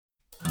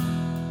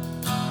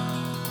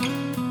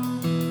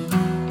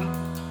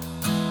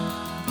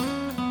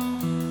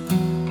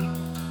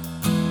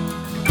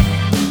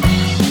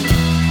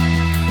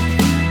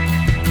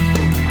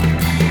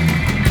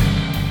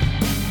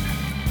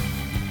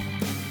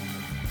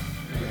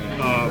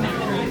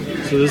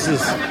So this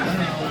is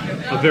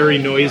a very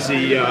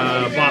noisy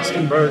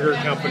Boston Burger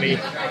Company.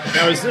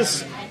 Now, is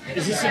this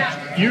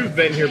you've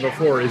been here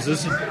before? Is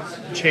this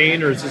a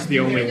chain or is this the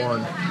only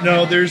one?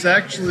 No, there's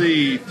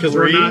actually Because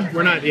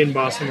we're not in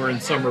Boston, we're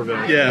in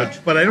Somerville. Yeah,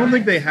 but I don't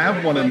think they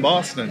have one in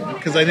Boston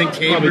because I think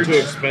Cambridge. Probably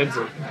too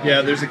expensive.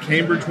 Yeah, there's a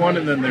Cambridge one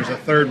and then there's a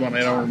third one. I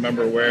don't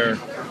remember where.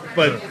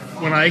 But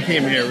when I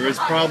came here, it was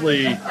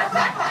probably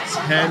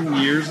 10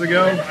 years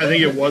ago. I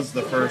think it was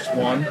the first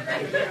one.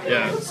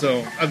 Yeah,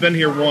 so I've been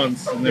here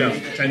once, and it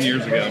was 10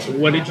 years ago.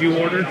 What did you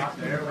order?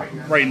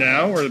 Right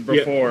now or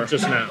before? Yeah,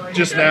 just now.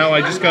 Just now,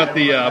 I just got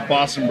the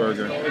Boston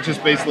Burger. It's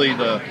just basically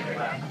the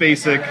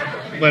basic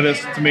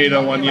lettuce,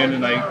 tomato, onion,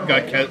 and I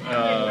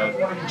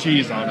got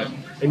cheese on it.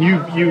 And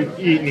you've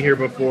eaten here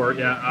before,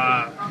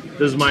 yeah.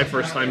 This is my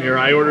first time here.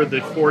 I ordered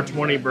the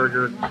 420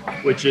 burger,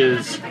 which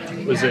is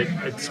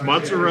it's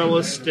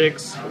mozzarella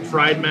sticks,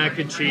 fried mac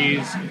and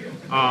cheese,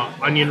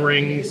 onion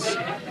rings,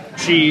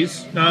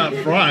 cheese,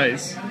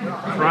 fries.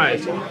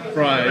 Fries.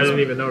 I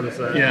didn't even notice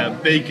that. Yeah,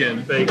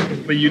 bacon.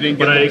 But you didn't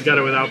get. But I got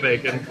it without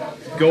bacon.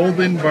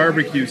 Golden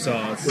barbecue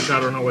sauce, which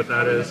I don't know what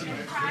that is.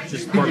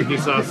 Just barbecue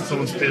sauce that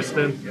someone's pissed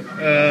in.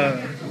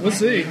 We'll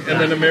see. And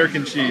then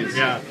American cheese.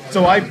 Yeah.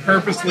 So I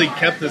purposely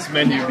kept this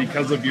menu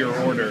because of your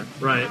order.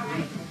 Right.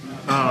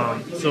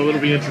 So it'll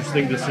be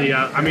interesting to see.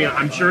 I mean,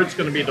 I'm sure it's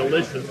going to be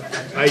delicious.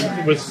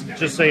 I was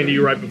just saying to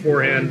you right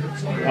beforehand.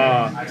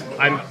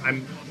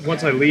 I'm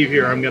once I leave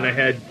here, I'm going to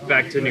head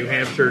back to New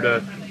Hampshire to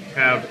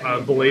have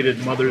a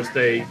belated Mother's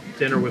Day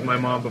dinner with my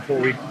mom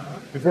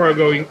before I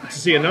go to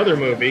see another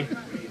movie.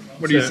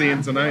 What are you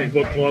seeing tonight?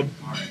 Book club.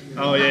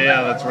 Oh,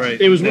 yeah, that's right.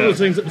 It was one of those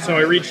things. So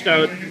I reached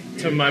out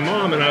to my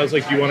mom and I was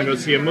like, "Do you want to go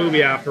see a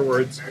movie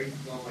afterwards?"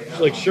 She's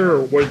like, "Sure.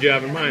 What did you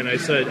have in mind?" I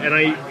said,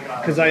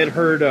 because I had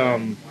heard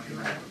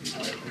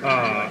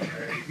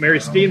Mary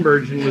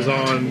Steenburgen was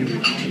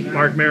on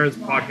Mark Maron's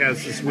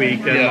podcast this week,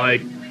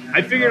 and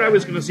I figured I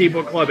was going to see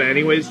Book Club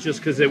anyways, just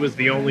because it was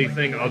the only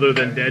thing other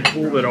than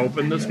Deadpool that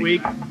opened this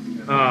week.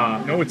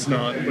 No, it's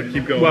not, but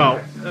keep going.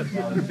 Well,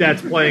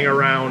 that's playing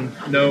around.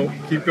 No,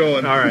 keep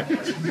going. All right.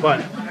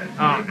 But,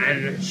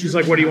 and she's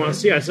like, "What do you want to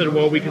see?" I said,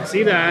 "Well, we could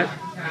see that,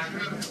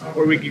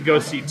 or we could go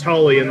see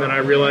Tully." And then I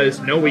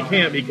realized, no, we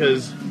can't,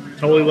 because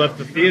Tully left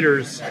the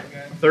theaters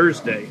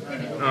Thursday.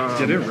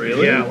 Did it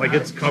really? Yeah, like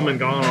it's come and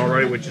gone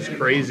already, which is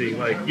crazy.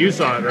 Like, you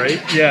saw it,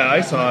 right? Yeah,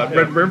 I saw it.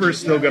 Red River's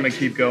still going to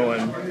keep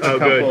going.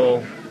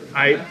 Good.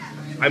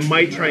 I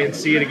might try and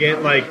see it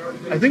again. Like,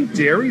 I think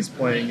Derry's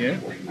playing it.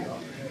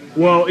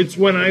 Well, it's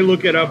when I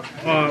look it up,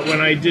 when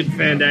I did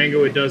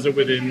Fandango, it does it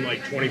within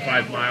like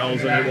 25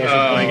 miles, and it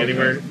wasn't playing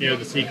anywhere near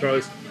the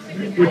seacoast,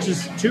 which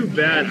is too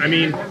bad. I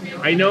mean,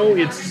 I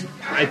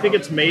think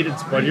it's made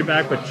its budget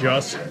back, but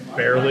just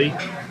barely.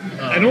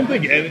 I don't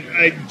think,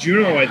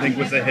 Juno, I think,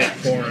 was a hit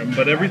for him,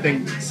 but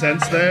everything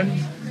since then,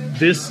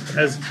 this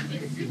has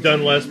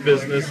done less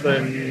business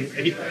than,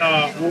 he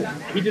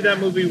did that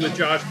movie with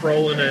Josh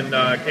Brolin and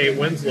Kate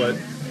Winslet,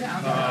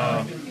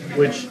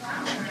 which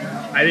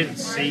I didn't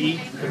see,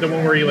 the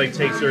one where he like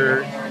takes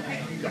her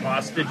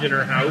hostage in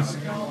her house,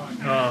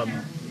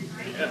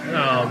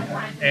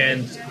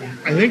 and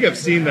I think I've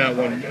seen that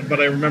one, but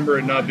I remember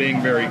it not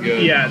being very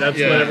good. Yeah, that's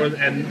what everyone,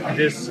 and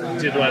this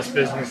did less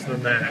business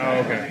than that. Oh,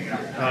 okay.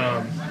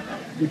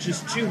 Which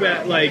is too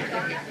bad. Like,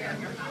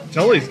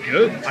 Tully's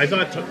good. I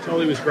thought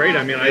Tully was great.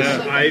 I mean,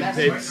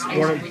 it's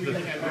one of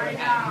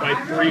my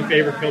 3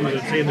 favorite films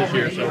I've seen this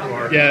year so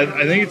far. Yeah,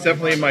 I think it's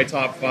definitely in my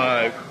top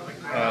 5.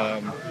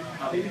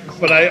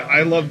 But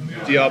I love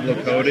Diablo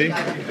Cody.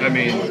 I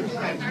mean,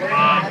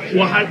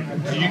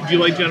 do you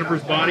like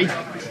Jennifer's Body?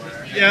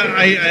 Yeah,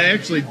 I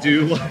actually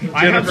do like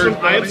Jennifer's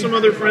Body. I have some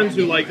other friends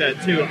who like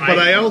that too. But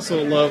I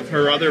also love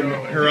her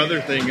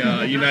other thing,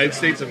 United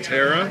States of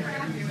Terror,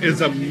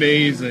 is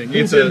amazing.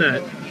 Who's in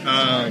that?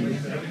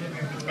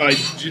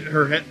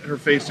 Her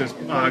face is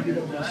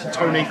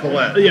Toni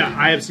Collette. Yeah,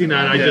 I have seen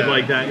that. I did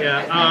like that.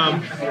 Yeah,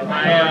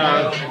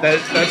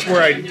 that's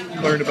where I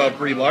learned about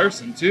Brie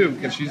Larson too,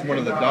 because she's one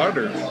of the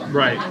daughters.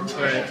 Right.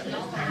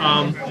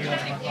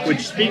 Which,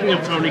 speaking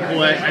of Toni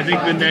Collette, I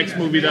think the next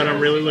movie that I'm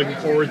really looking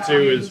forward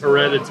to is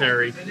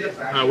Hereditary,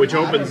 which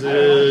opens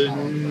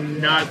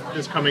not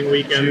this coming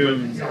weekend,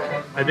 June.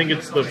 But I think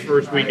it's the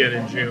first weekend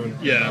in June.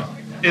 Yeah.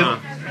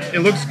 It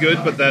looks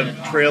good, but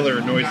that trailer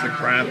annoys the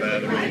crap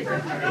out of me.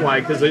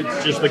 Why? Because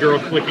it's just the girl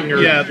clicking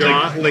her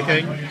jaw? Like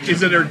clicking.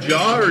 Is it her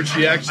jaw, or is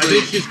she actually... I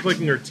think she's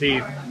clicking her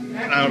teeth.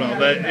 I don't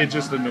know. It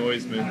just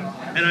annoys me.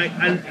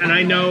 And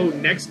I know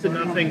next to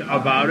nothing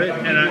about it,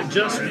 and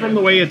just from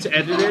the way it's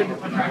edited,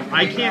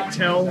 I can't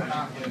tell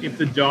if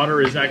the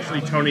daughter is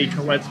actually Toni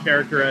Collette's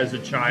character as a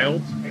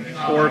child,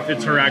 or if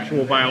it's her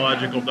actual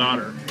biological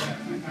daughter.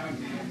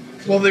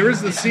 Well, there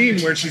is the scene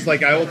where she's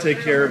like, "I will take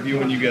care of you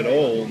when you get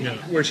old,"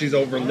 where she's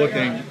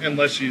overlooking,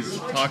 unless she's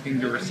talking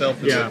to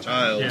herself as a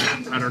child.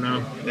 Yeah, I don't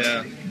know.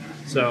 Yeah.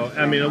 So,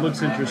 I mean, it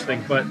looks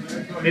interesting. But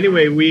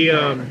anyway, we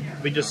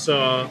just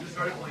saw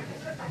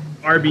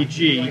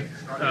RBG,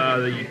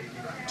 the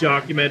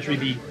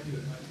documentary,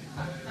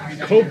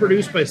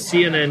 co-produced by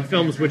CNN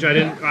Films, which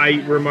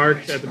I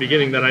remarked at the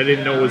beginning that I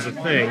didn't know was a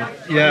thing.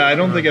 Yeah, I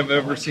don't think I've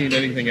ever seen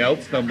anything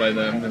else done by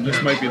them, and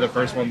this might be the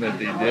first one that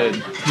they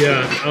did.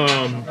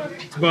 Yeah,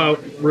 it's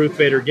about Ruth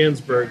Bader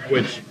Ginsburg,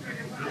 which,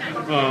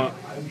 I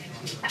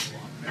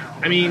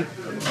mean,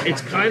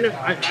 it's kind of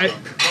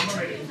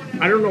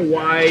I don't know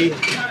why.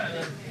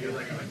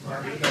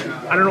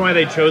 I don't know why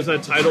they chose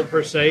that title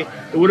per se.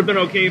 It would have been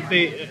okay if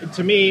they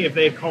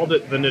had called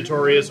it The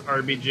Notorious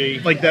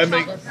RBG. Like that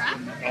make.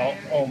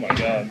 Oh my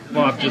God!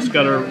 Bob just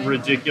got a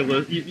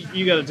ridiculous.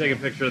 You got to take a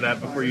picture of that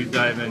before you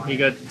dive in. He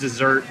got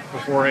dessert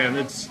beforehand.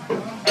 It's. All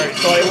right,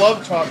 so I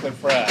love chocolate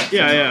frappe.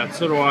 Yeah.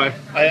 So do I.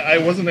 I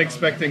wasn't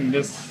expecting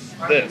this.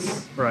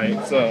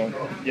 Right. So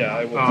yeah,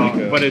 I will take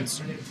it. But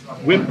it's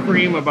whipped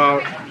cream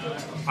about.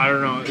 I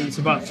don't know. It's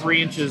about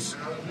 3 inches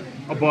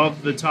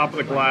above the top of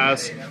the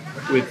glass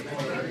with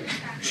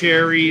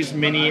cherries,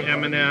 mini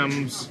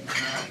M&Ms,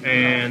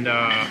 and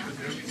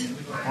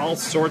all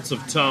sorts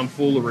of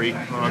tomfoolery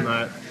on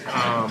that.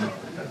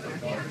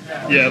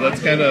 Yeah,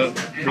 that's kind of.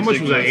 How much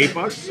was that? $8?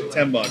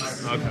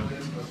 $10.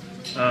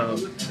 Okay.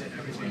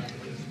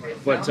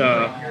 But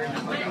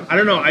I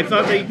don't know. I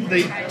thought I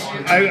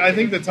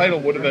think the title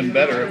would have been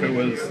better if it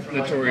was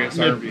Notorious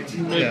RBG.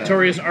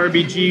 Notorious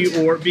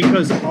RBG, or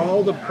because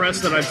all the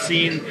press that I've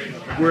seen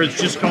where it's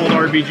just called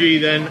RBG,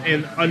 then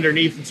and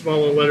underneath in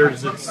smaller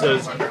letters it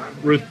says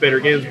Ruth Bader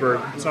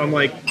Ginsburg. So I'm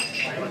like,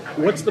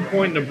 what's the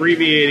point in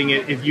abbreviating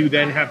it if you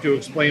then have to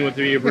explain what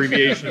the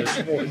abbreviation is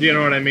for? Do you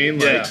know what I mean?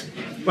 Like, yeah.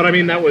 But I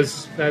mean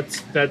that's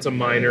a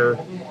minor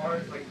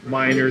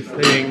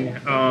thing.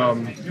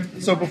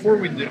 So before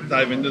we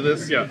dive into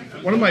this,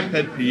 one of my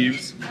pet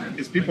peeves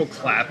is people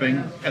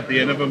clapping at the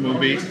end of a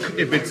movie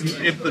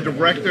if the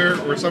director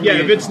or somebody.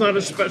 Yeah, if it's not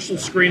a special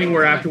screening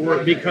where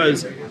afterward,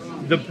 because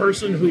the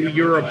person who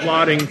you're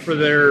applauding for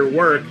their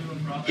work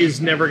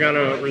is never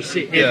gonna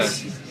receive.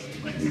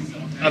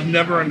 I've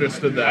never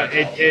understood that.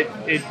 It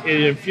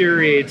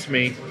infuriates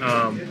me.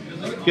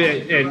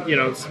 And you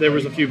know, there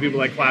was a few people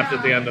that clapped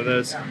at the end of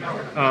this.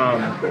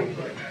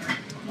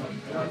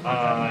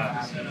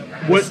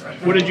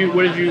 What did you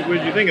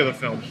think of the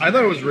film? I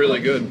thought it was really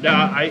good.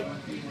 Yeah,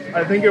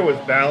 I think it was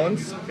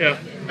balanced. Yeah.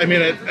 I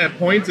mean, at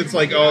points it's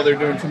like, oh, they're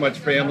doing too much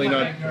family,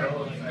 not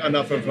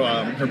enough of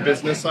her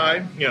business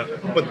side. Yeah.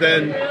 But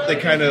then they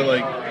kind of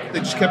they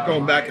just kept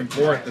going back and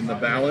forth, and the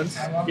balance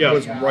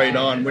was right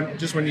on.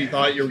 When you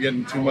thought you were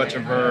getting too much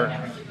of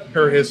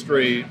her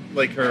history,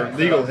 like her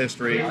legal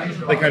history,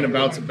 they kind of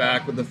bounce it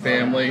back with the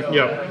family.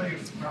 Yeah.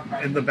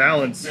 And the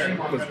balance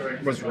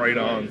was right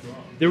on.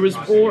 There was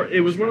more.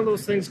 It was one of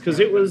those things because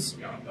it was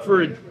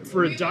for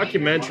a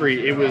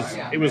documentary. It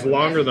was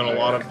longer than a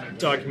lot of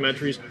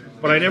documentaries,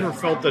 but I never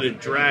felt that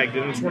it dragged.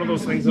 And it's one of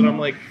those things that I'm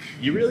like,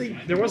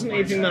 there wasn't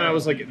anything that I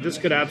was like, this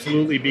could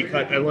absolutely be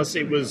cut unless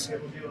it was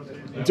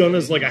done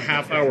as like a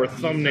half-hour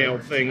thumbnail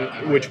thing,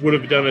 which would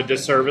have done a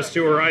disservice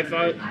to her, I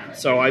thought.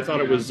 So I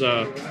thought it was.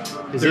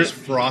 There's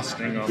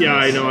frosting on.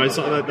 Yeah, this. I know. I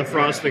saw that the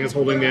frosting is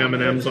holding the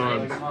M&Ms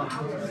on.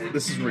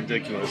 This is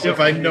ridiculous.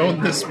 If I'd known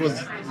this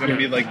was going to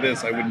be like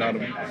this, I would not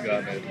have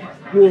gotten it.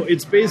 Well,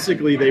 it's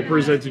basically they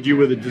presented you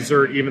with a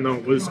dessert, even though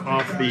it was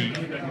off the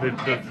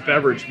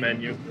beverage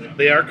menu.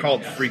 They are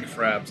called freak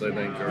fraps, I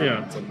think,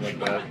 or something like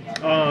that.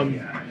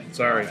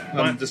 Sorry,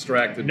 I'm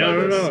distracted.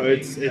 No.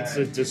 It's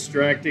a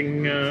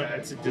distracting.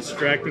 It's a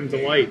distracting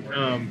delight.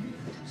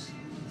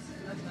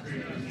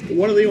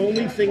 One of the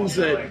only things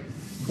that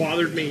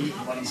bothered me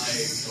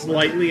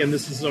slightly, and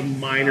this is a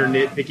minor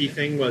nitpicky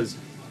thing, was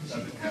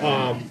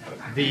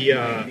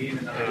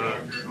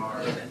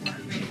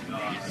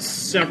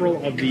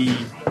several of the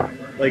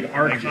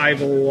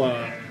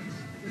archival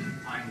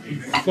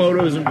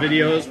photos and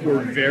videos were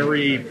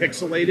very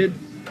pixelated,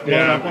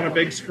 blown up on a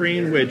big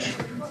screen, which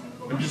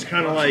I'm just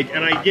kind of like,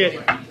 and I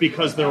get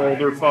because they're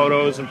older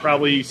photos and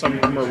probably some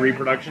of them are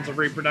reproductions of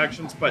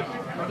reproductions, but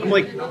I'm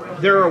like,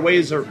 there are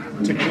ways to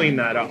clean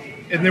that up.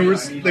 And there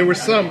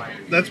was some.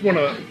 That's one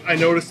I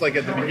noticed. Like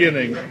at the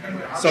beginning,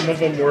 some of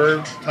them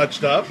were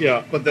touched up.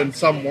 Yeah. But then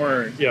some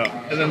weren't. Yeah.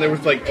 And then there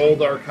was like old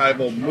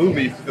archival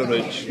movie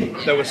footage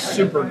that was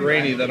super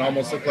grainy. That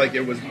almost looked like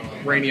it was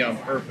grainy on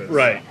purpose.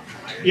 Right.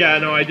 Yeah.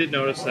 No, I did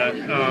notice that.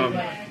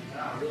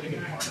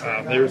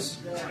 There's.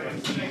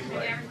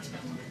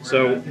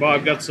 So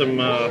Bob got some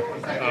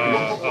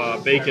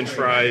bacon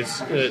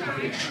fries,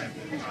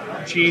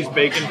 cheese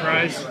bacon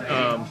fries.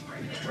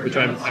 Which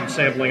I'm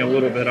sampling a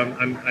little bit.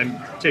 I'm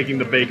taking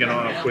the bacon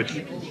off,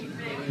 which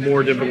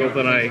more difficult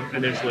than I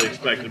initially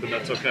expected, but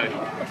that's okay.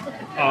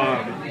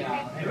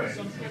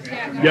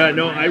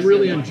 I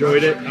really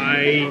enjoyed it.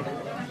 I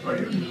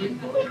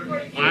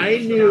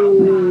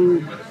knew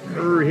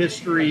her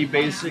history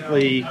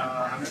basically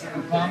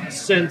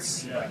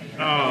since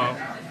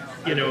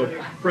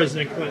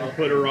President Clinton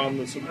put her on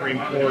the Supreme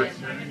Court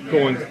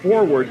going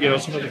forward.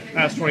 Some of the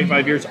past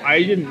 25 years,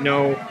 I didn't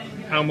know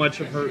how much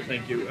of her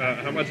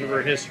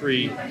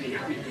history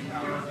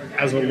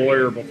as a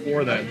lawyer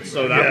before then.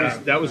 So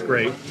that was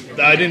great.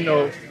 I didn't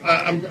know.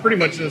 I'm pretty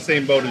much in the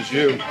same boat as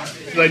you,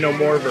 because I know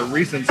more of her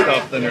recent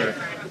stuff than her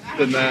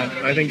than that.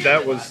 I think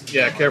that was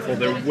careful.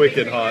 They're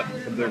wicked hot,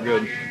 but they're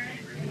good.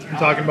 I'm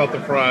talking about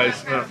the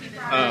fries.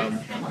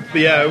 But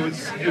yeah,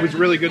 it was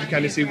really good to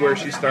kind of see where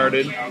she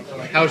started,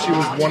 how she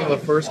was one of the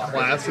first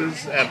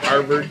classes at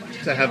Harvard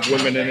to have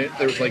women in it.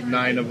 There was like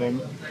 9 of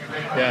them.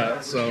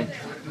 Yeah, so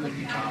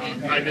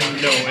I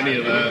didn't know any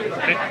of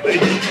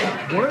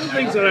that. One of the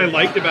things that I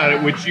liked about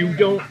it, which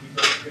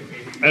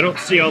I don't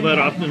see all that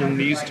often in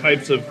these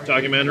types of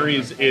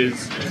documentaries,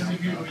 is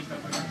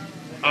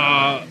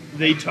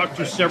they talk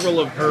to several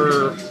of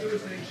her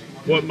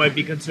what might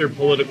be considered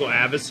political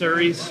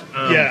adversaries.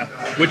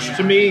 Which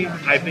to me,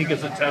 I think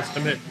is a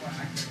testament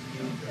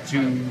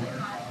to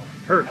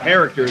her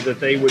character that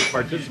they would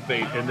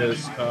participate in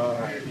this.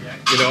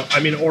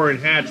 Orrin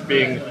Hatch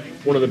being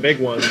one of the big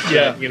ones.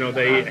 Yeah.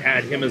 They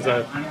had him as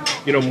a,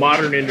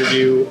 modern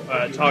interview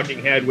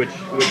talking head, which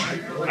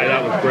I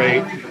thought was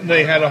great.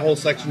 They had a whole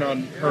section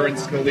on her and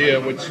Scalia,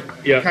 which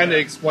kind of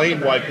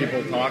explained why people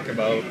would talk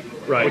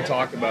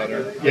about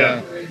her.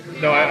 Yeah.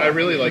 No, I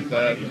really like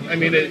that. I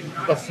mean,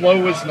 the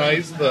flow was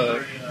nice.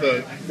 The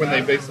when they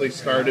basically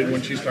started,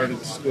 when she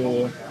started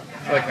school,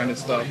 that kind of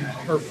stuff.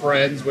 Her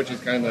friends, which is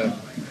kind of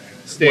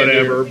standard.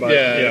 Whatever,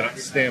 but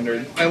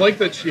standard. I like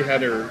that she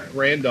had her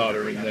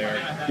granddaughter in there.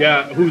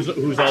 Yeah,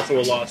 who's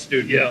also a law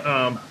student.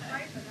 Yeah.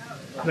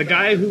 The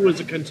guy who was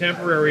a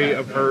contemporary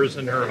of hers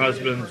and her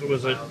husband's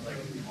was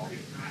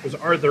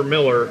Arthur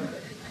Miller.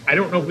 I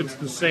don't know if it's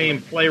the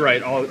same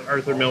playwright,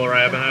 Arthur Miller.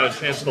 I haven't had a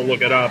chance to look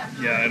it up.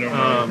 Yeah, I don't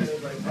know.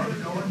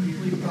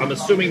 I'm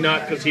assuming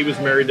not, because he was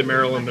married to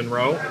Marilyn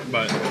Monroe,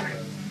 but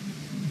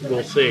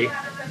we'll see. It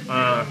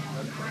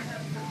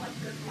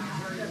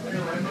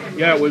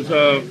was.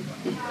 I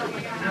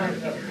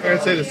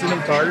gotta say the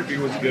cinematography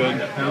was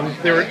good.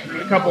 There were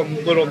a couple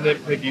little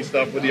nitpicky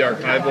stuff with the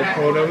archival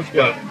photos,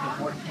 but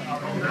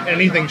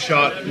anything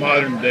shot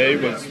modern day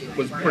was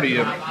pretty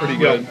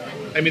good.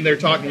 I mean, they're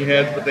talking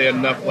heads, but they had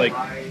enough like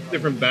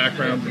different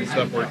backgrounds and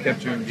stuff where it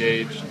kept you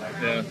engaged.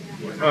 Yeah.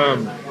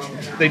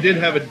 They did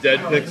have a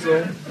dead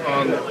pixel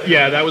on.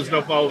 Yeah, that was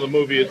no fault of the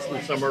movie. It's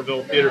the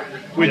Somerville Theater,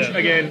 which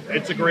again,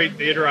 it's a great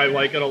theater. I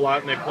like it a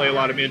lot, and they play a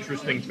lot of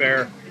interesting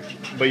fare.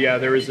 But yeah,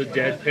 there is a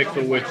dead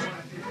pixel, which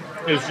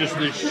is just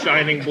this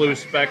shining blue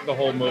speck the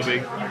whole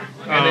movie.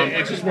 And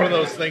it's just one of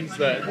those things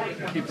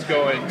that keeps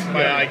going.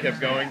 My eye kept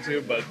going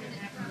to, but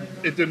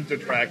it didn't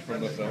detract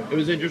from the film. It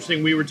was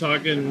interesting. We were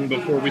talking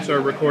before we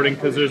started recording,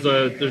 because there's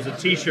a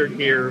T-shirt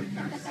here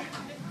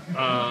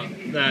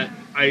that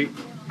I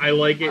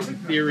like it in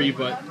theory,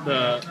 but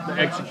the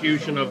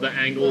execution of the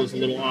angle is a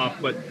little off.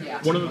 But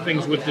one of the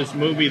things with this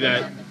movie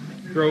that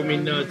drove me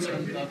nuts,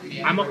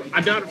 I'm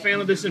not a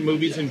fan of this in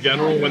movies in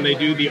general, when they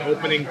do the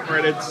opening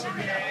credits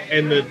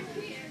and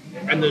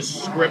the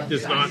script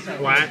is not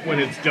flat when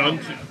it's done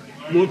to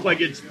look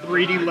like it's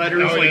 3D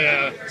letters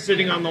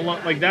sitting on the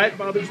line. Like, that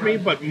bothers me,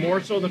 but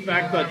more so the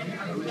fact that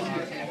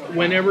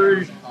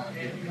whenever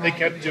they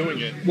kept doing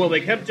it. Well, they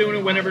kept doing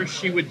it whenever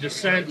she would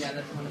dissent,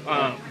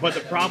 but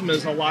the problem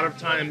is a lot of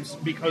times,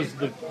 because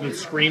the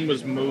screen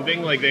was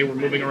moving, like they were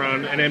moving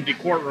around an empty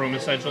courtroom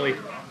essentially,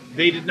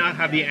 they did not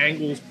have the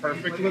angles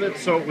perfect with it,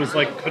 so it was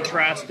like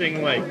contrasting,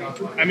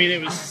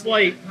 it was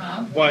slight,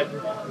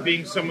 but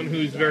being someone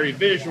who's very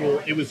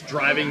visual, it was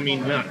driving me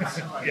nuts.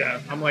 Yeah.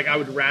 I'm like, I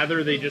would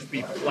rather they just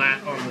be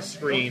flat on the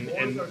screen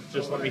and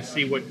just let me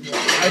see what...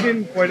 I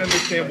didn't quite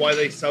understand why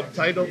they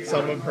subtitled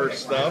some of her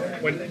stuff,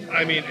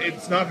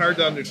 it's not hard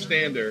to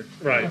understand her.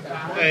 Right.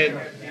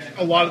 And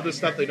a lot of the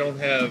stuff they don't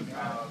have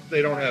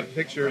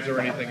pictures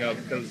or anything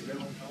of, because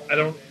I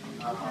don't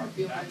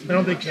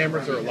think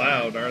cameras are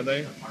allowed, are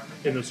they?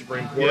 In the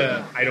Supreme Court?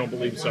 Yeah. I don't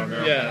believe so,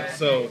 no. Yeah,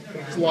 so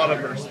it's a lot of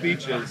her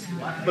speeches,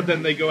 but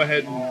then they go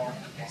ahead and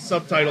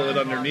subtitle it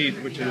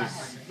underneath, which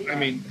is,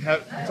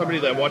 somebody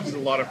that watches a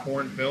lot of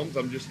foreign films,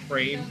 I'm just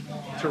trained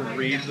to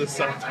read the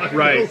subtitles.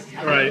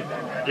 Right.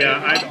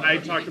 Yeah, I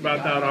talked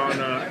about that on,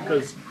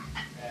 because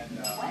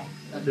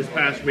this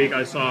past week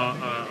I saw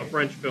a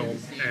French film,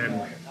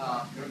 and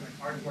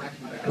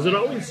because it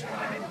always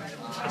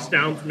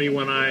astounds me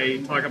when I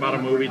talk about a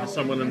movie to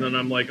someone and then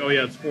I'm like, oh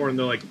yeah, it's foreign.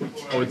 They're like,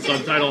 oh, it's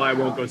subtitled, I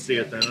won't go see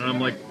it then. And I'm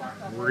like,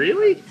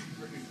 really?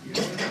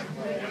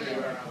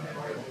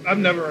 I've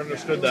never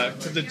understood that,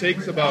 because it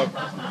takes about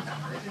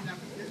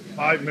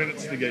 5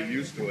 minutes to get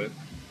used to it.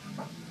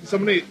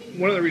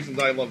 One of the reasons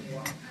I love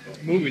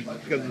movies is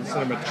because of the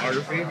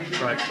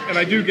cinematography. Right. And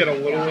I do get a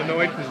little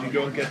annoyed because you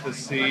don't get to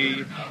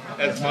see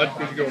as much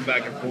because you're going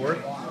back and forth,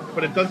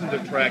 but it doesn't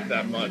detract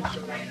that much.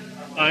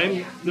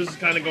 This is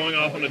kind of going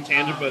off on a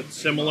tangent, but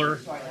similar.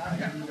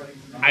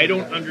 I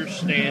don't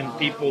understand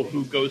people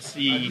who go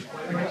see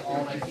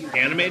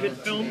animated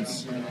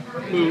films,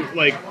 who,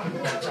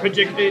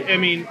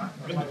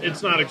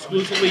 it's not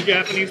exclusively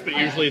Japanese, but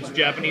usually it's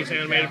Japanese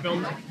animated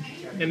films,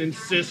 and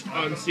insist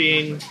on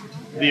seeing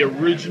the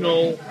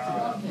original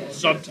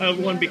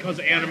subtitled one, because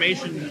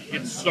animation,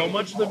 it's so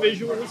much the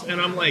visuals, and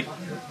I'm like,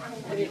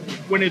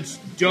 when it's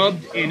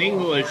dubbed in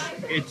English,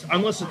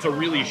 unless it's a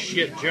really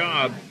shit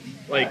job,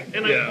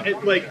 and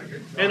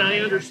I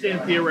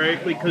understand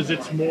theoretically, because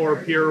it's more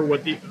pure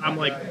I'm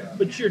like,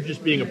 But you're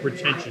just being a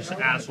pretentious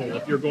asshole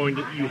if you're going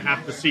to. You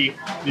have to see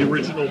the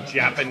original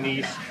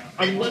Japanese,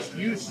 unless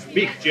you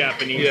speak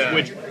Japanese, Yeah.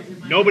 which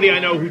nobody I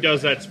know who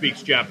does that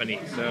speaks Japanese.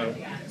 No.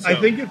 So- I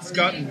think it's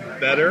gotten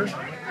better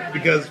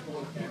because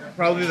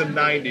probably the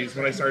 90s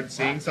when I started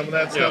seeing some of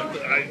that stuff,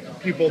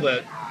 people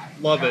that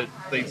love it,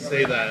 they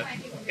say that.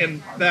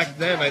 And back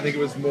then, I think it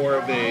was more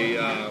of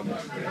a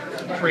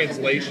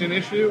translation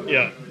issue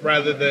Yeah.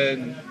 rather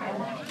than...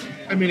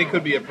 I mean, it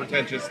could be a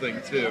pretentious thing,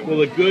 too.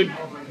 Well, a good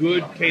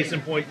case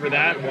in point for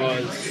that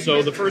was,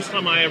 so the first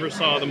time I ever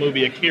saw the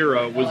movie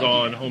Akira was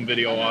on home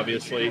video,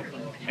 obviously,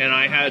 and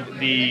I had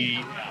the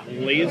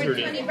laser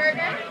disc. 420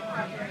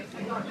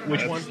 burger?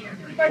 Which one?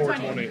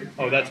 420.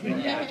 Oh, that's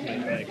me. Yeah.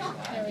 Thanks.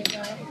 There we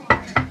go.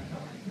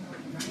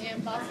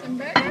 And Boston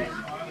burger.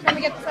 Let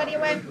me get this out of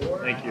your way.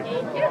 Thank you.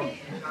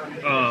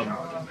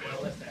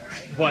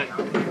 But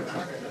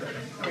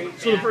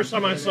so the first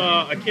time I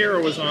saw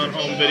Akira was on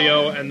home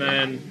video, and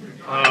then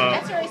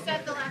That's where we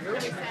said the last time we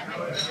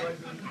said.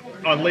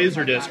 on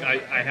Laserdisc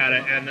I had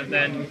it, and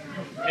then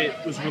it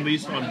was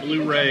released on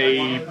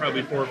Blu-ray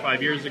probably 4 or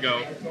 5 years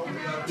ago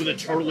with a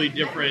totally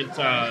different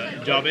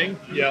dubbing.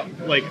 Yeah.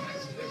 Like,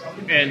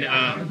 and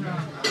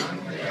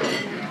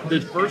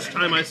the first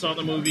time I saw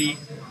the movie,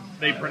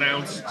 they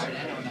pronounced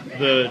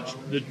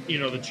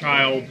the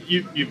child.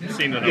 You've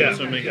seen it, I'm Yeah,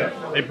 assuming. yeah.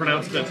 They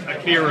pronounced it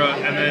Akira,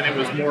 and then it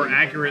was more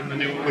accurate in the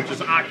new, which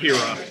is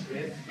Akira.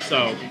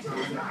 So,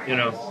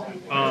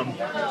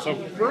 so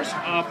first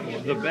off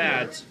the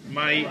bat,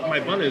 my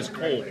bun is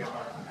cold.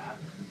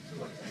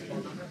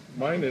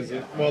 Mine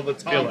isn't. Well, the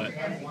top... Feel it.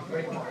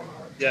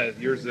 Yeah,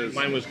 yours is.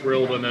 Mine was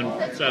grilled and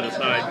then set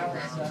aside.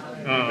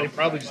 They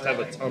probably just have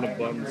a ton of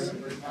buns.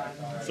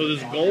 So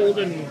this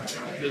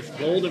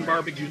golden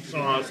barbecue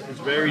sauce is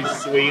very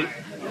sweet.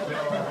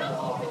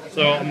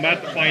 So I'm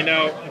about to find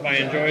out if I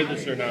enjoy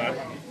this or not.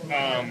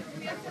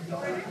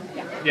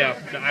 Yeah,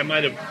 I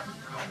might have.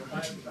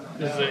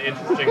 This is an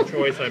interesting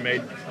choice I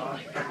made.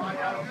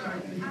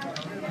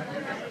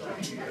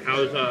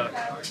 How's Wow.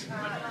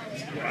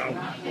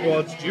 Well,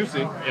 it's juicy.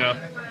 yeah.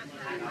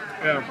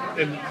 Yeah,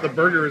 and the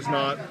burger is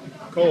not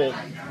cold.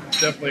 It's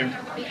definitely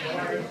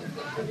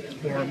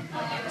warm.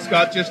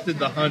 Scott just did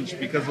the hunch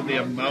because of the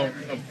amount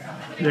of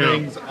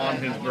things on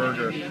his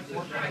burger.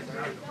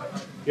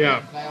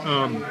 Yeah.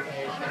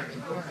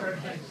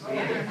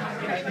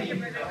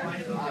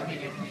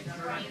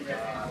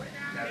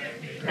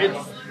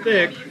 It's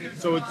thick,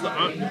 so it's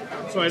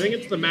so I think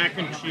it's the mac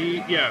and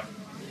cheese. Yeah.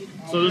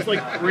 So there's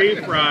like 3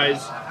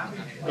 fries.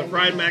 The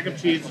fried mac and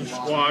cheese is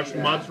squash,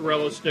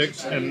 mozzarella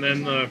sticks, and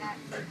then the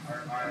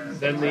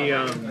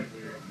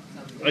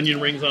onion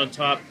rings on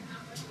top.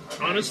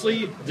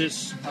 Honestly,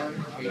 this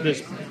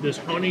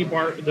honey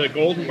the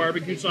golden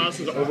barbecue sauce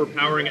is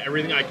overpowering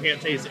everything. I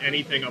can't taste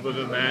anything other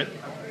than that,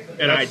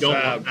 and That's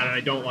sad.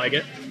 I don't like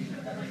it.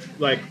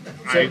 Like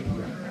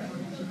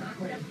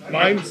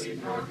Mine's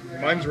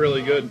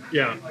really good.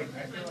 yeah.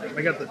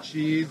 I got the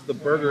cheese. The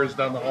burger is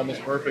done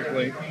almost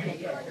perfectly.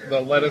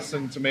 The lettuce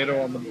and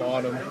tomato on the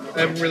bottom. I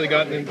haven't really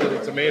gotten into the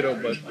tomato,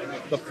 but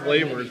the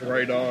flavor is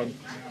right on.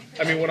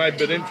 I mean, when I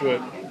bit into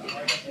it,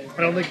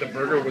 I don't think the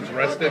burger was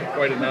rested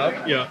quite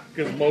enough. Yeah.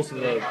 Because most of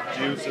the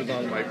juice is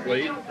on my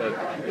plate, but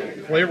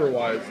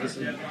flavor-wise, this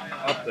is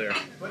up there.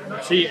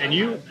 See, and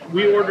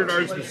we ordered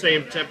ours the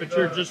same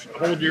temperature. Just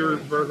hold your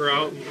burger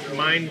out.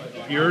 Mine's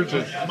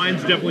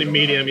definitely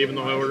medium, even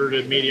though I ordered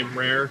it medium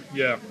rare.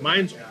 Yeah.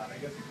 Mine's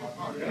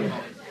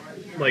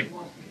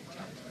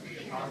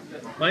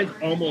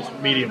almost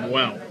medium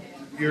well.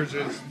 Yours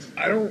is.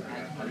 I don't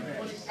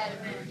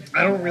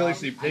really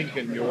see pink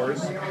in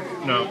yours,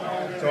 No.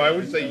 so I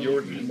would say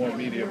yours is more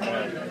medium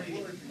well.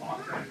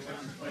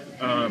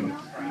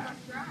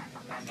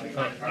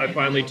 I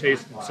finally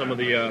tasted some of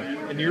the.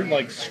 And you're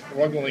like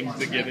struggling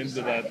to get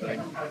into that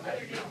thing.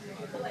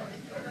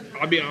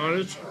 I'll be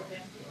honest.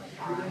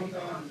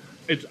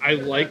 I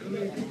like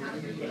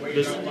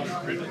this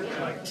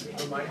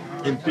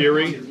in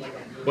theory,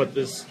 but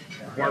this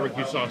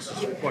barbecue sauce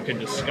is fucking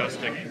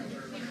disgusting.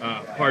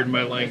 Pardon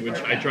my language.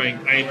 I try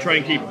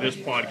and keep this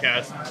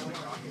podcast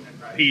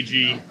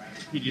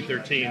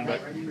PG-13,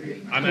 but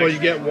Well, you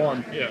get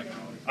one. yeah.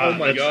 Oh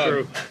my that's God.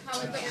 True. How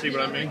is it See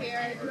what I mean?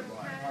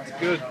 It's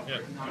good. Yeah.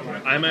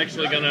 I'm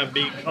actually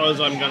because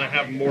I'm gonna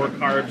have more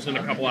carbs in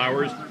a couple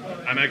hours.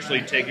 I'm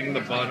actually taking the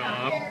bun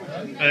off.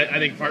 I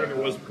think part of it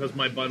was because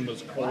my bun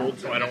was cold,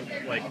 so I don't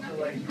like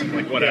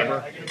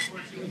whatever.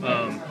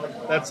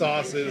 That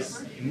sauce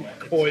is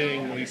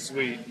cloyingly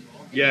sweet.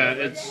 Yeah,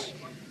 it's.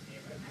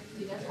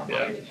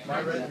 Yeah.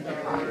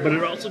 But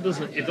it also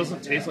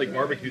doesn't taste like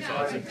barbecue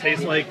sauce. It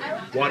tastes like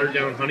watered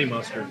down honey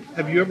mustard.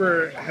 Have you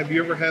ever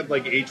had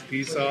like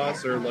HP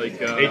sauce or like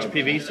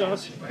HPV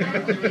sauce?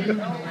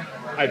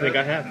 I think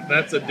I have.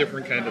 That's a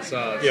different kind of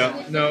sauce.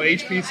 Yeah. No,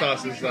 HP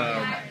sauce is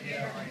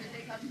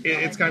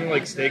it's kind of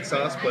like steak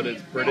sauce, but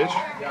it's British.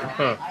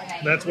 Huh.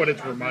 That's what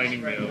it's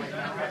reminding me of.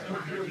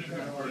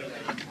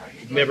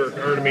 Never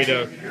heard of me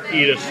to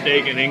eat a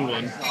steak in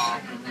England.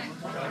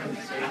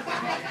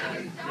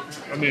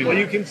 I mean, Well,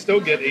 you can still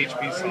get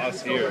HP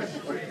sauce here.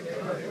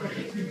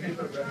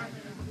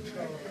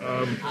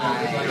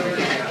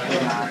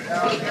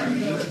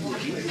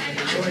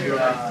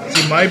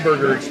 See, my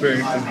burger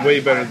experience is way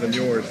better than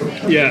yours.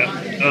 Yeah.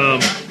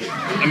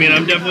 I mean,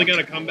 I'm definitely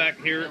going to come back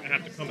here. I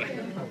have to come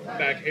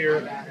back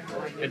here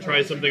and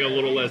try something a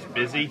little less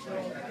busy.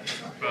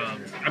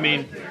 I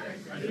mean,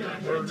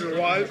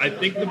 Burger-wise, I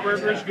think the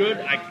burger is good.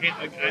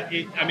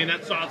 I mean,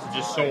 that sauce is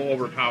just so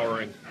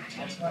overpowering.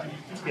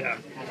 yeah.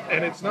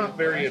 And it's not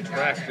very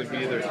attractive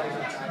either.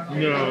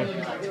 No,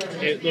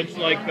 it looks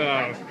like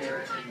I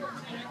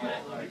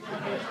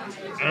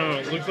don't know.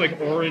 It looks like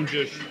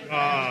orangish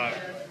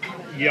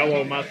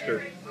yellow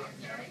mustard.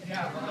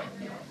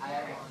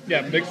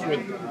 Yeah, mixed with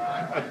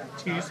a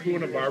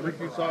teaspoon of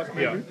barbecue sauce,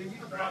 maybe.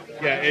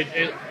 Yeah,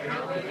 yeah.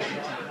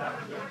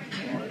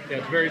 Yeah,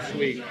 it's very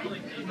sweet.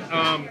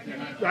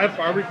 That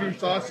barbecue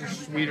sauce is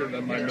sweeter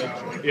than my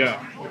milkshake.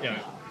 Yeah,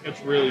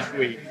 it's really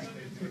sweet.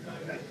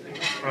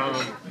 I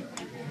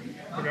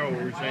forgot what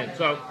we were saying.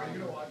 So,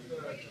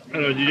 I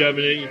don't know. Did you have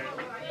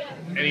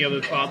any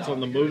other thoughts on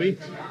the movie?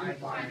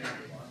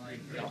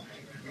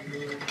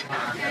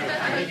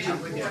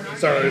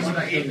 Sorry, I was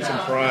eating some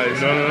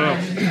fries. No.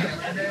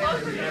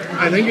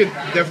 I think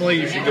definitely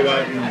you should go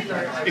out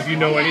and, if you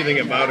know anything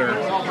about her,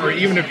 or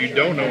even if you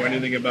don't know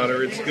anything about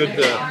her, it's good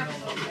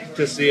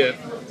to see it.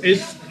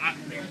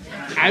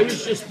 I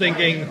was just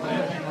thinking,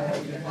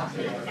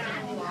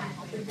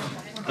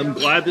 I'm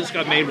glad this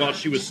got made while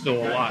she was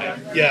still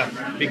alive. Yeah.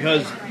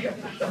 Because,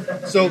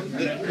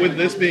 With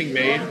this being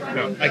made,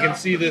 Yeah. I can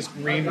see this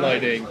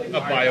green-lighting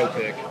a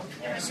biopic.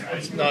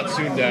 It's not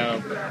soon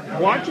down.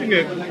 watching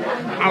it,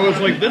 I was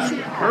like,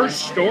 her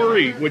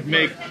story would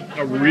make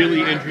a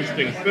really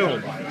interesting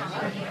film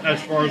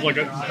as far as like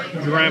a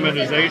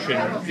dramatization.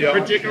 Yeah.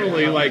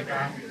 Particularly like,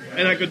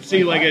 and I could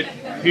see like it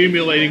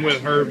accumulating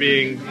with her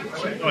being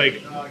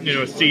like,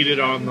 seated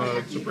on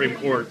the Supreme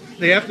Court.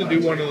 They have to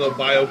do one of the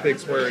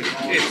biopics where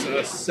it's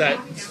a set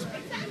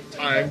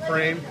time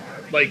frame.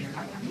 Like,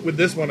 with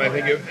this one, I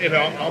think it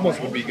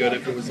almost would be good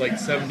if it was like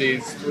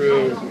 70s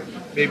through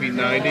maybe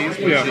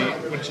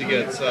 90s when she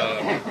gets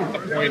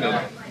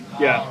appointed.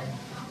 Yeah.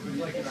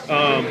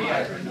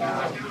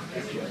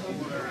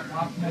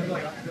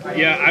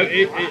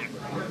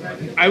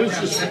 I was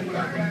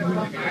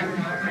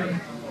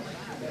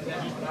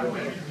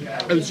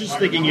just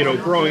thinking,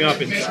 growing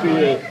up in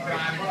school,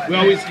 we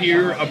always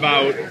hear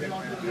about,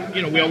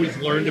 we always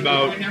learned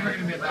about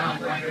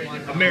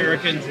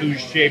Americans who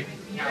shaped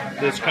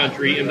this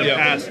country in the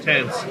past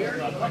tense.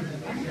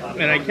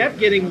 And I kept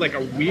getting like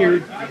a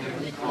weird,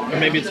 or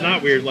maybe it's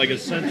not weird, like a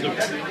sense of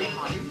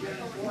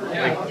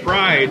like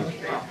pride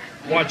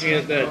watching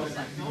it that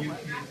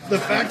The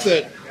fact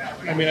that,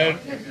 I mean,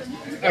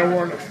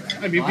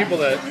 people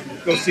that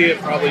go see it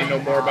probably know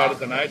more about it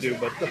than I do,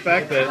 but the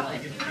fact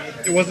that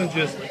it was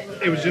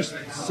just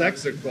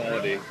sex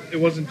equality. It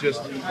wasn't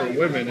just for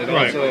women. It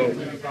Right. also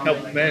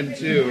helped men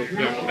too.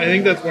 I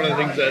think that's one of the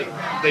things that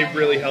they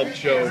really helped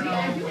show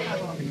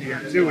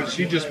too. Is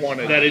she just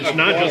wanted that it's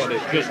not equality.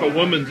 just a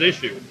woman's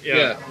issue.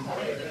 Yeah.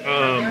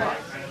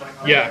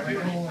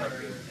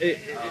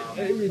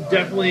 It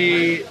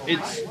definitely,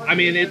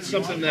 it's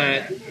something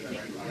that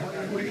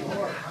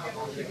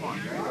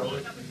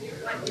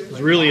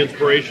is really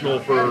inspirational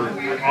for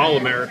all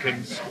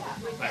Americans.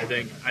 I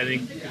think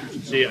you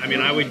should see it. I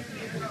mean, I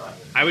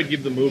would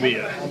give the movie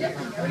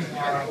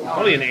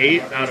probably an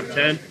 8 out of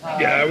 10.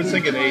 Yeah, I was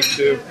thinking 8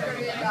 too.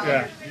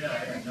 Yeah.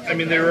 I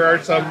mean, there are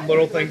some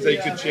little things that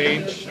you could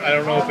change. I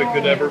don't know if it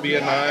could ever be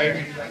a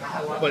 9,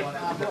 but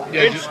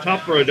yeah, It's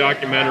tough for a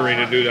documentary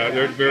to do that.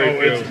 There's very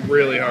few. it's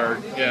really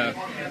hard. Yeah.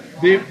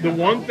 The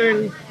one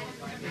thing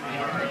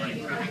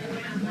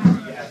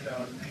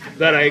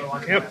that I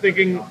kept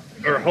thinking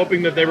or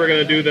hoping that they were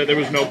going to do that there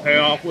was no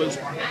payoff was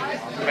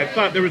I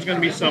thought there was going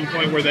to be some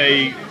point where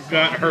they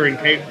got her and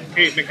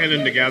Kate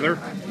McKinnon together.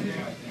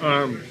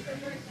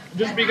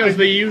 Just because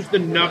they used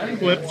enough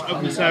clips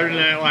of the Saturday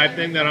Night Live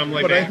thing that I'm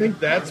like... But I think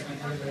that's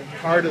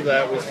part of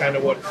that was kind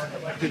of what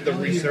did the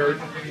research.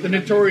 The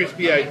Notorious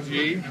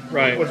B.I.G.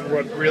 Right. was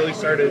what really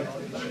started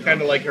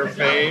kind of like her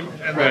fame.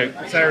 And then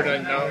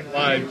Saturday Night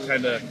Live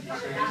kind of,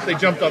 they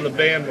jumped on the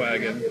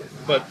bandwagon.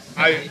 But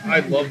I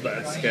love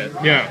that sketch.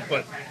 Yeah.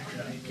 But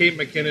Kate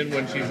McKinnon,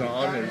 when she's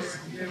on, is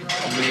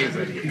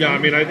amazing. Yeah, I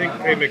mean, I think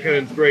Kate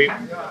McKinnon's great.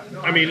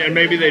 I mean, and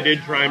maybe they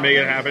did try and make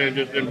it happen and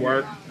it just didn't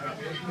work.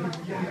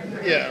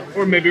 Yeah.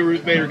 Or maybe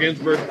Ruth Bader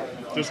Ginsburg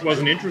just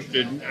wasn't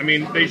interested. I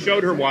mean, they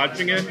showed her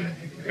watching it,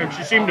 and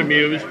she seemed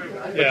amused,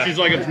 but she's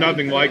like, it's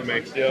nothing like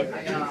me.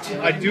 Yeah.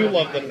 I do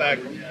love the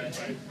fact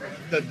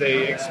that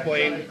they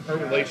explained her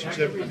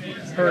relationship,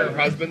 her and her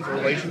husband's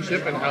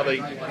relationship, and how they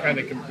kind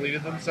of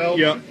completed themselves.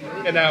 Yeah.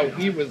 And how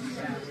he was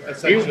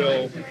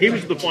essential. He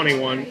was the funny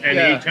one, and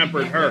Yeah. he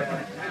tempered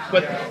her.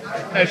 But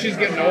as she's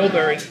getting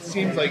older, it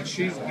seems like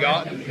she's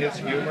gotten his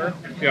humor.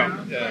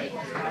 Yeah. Yeah.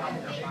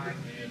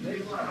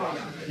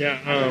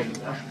 Yeah,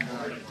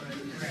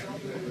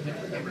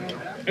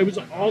 it was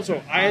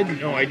also, I had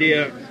no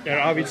idea, and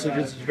obviously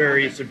this is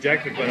very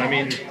subjective, but I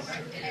mean,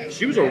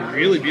 she was a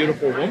really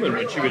beautiful woman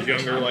when she was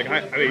younger. Like,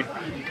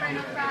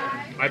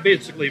 I I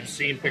basically have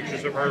seen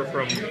pictures of her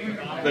from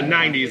the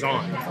 90s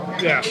on.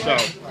 Yeah. So,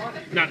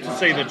 not to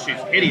say that she's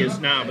hideous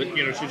now, but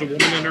she's a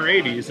woman in her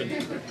 80s,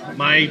 and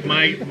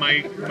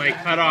my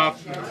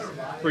cutoff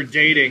for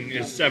dating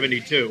is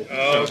 72.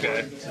 Oh, So,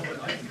 okay.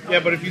 Yeah,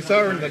 but if you saw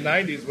her in the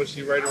 90s, was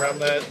she right around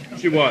that?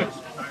 she was.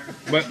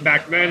 But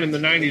back then in the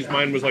 90s,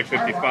 mine was like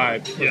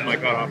 55 was Yeah. my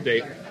cutoff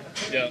date.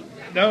 Yeah.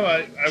 No,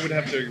 I would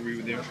have to agree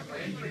with you.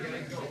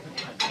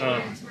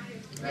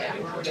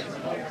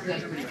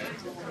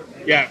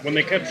 Yeah, when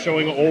they kept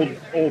showing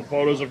old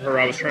photos of her,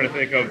 I was trying to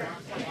think of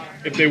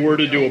if they were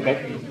to do a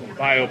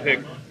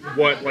biopic,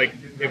 what, like,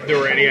 if there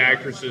were any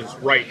actresses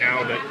right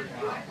now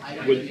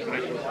that would.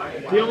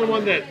 The only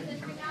one that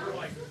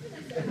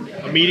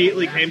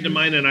immediately came to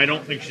mind, and I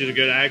don't think she's a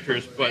good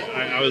actress, but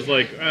I was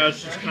like,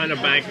 she's kind of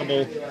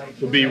bankable,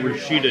 would be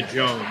Rashida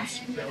Jones.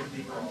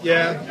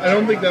 Yeah, I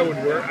don't think that would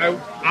work. I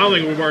don't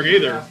think it would work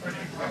either.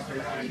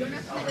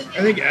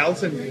 I think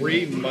Alison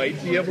Brie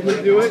might be able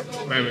to do it.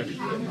 Maybe.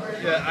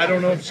 Yeah, I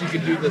don't know if she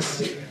could do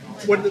this.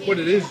 What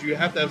it is, you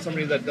have to have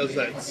somebody that does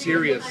that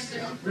serious,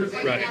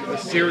 Right. the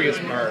serious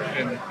part,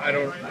 and I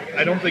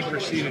don't think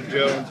Rashida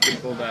Jones can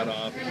pull that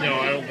off. No,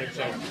 I don't think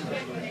so.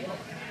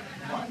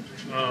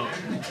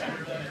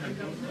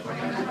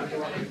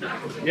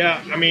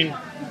 Yeah, I mean,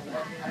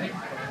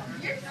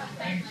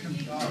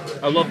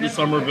 I love the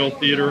Somerville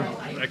Theater.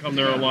 I come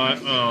there a lot.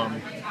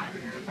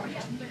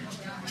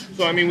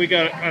 So, I mean, we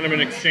got kind of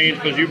an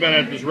exchange because you've been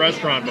at this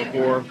restaurant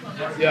before,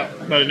 Yeah,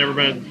 but I've never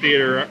been at the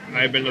theater.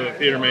 I've been to the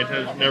theater many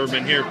times, never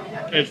been here.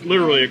 It's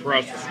literally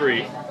across the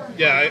street.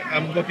 yeah.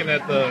 I'm looking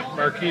at the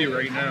marquee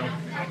right now.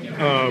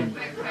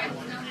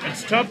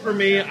 It's tough for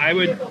me. I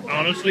would,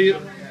 honestly,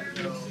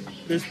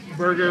 this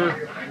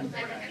burger,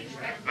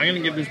 I'm going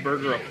to give this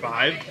burger a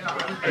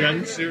 5. Are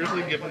you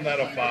seriously giving that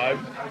a 5?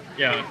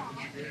 Yeah.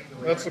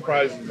 That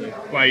surprises me.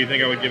 Why, you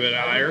think I would give it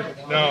higher?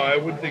 No, I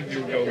would think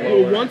you would go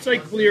lower. Well, once I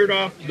cleared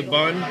off the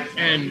bun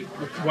and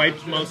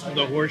wiped most of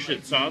the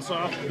horseshit sauce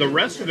off, the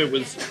rest of it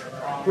was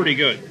pretty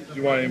good. Do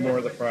you want any more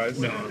of the fries?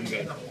 No, I'm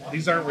good.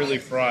 These aren't really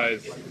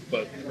fries,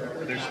 but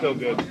they're still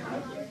good.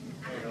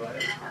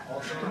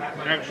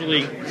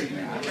 Actually,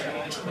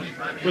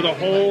 for the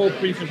whole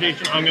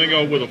presentation, I'm going to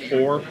go with a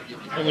 4,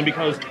 only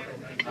because,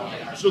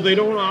 so they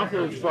don't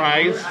offer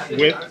fries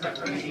with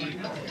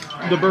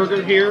the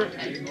burger here.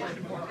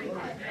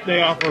 They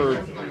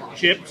offer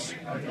chips,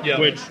 Yeah.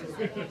 which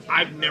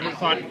I've never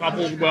thought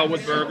coupled well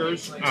with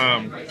burgers.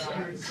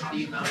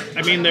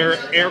 I mean, they're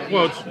air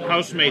quotes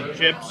house-made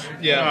chips.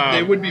 Yeah,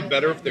 they would be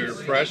better if they were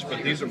fresh,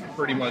 but these are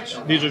pretty much,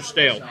 These are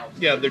stale.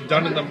 yeah, they're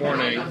done in the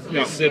morning. They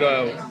Yeah. sit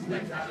out.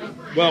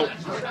 Well,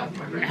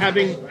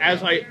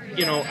 as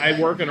I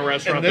work in a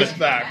restaurant. And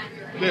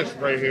this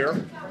right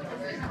here.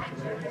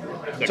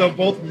 So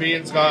both me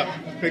and Scott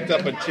picked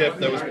up a chip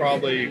that was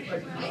probably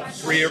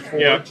 3 or 4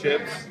 Yeah.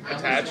 chips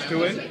attached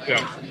to it.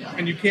 Yeah.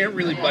 And you can't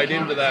really bite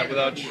into that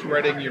without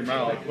shredding your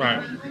mouth.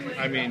 Right.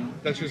 I mean,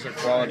 that's just a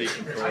quality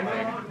control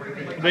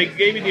thing. They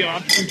gave you the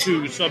option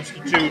to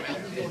substitute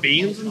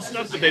beans and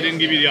stuff, but they didn't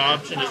give you the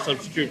option to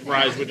substitute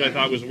fries, which I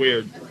thought was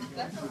weird.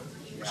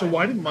 So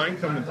why did mine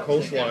come with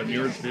coleslaw and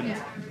yours didn't?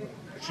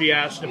 She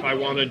asked if I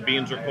wanted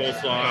beans or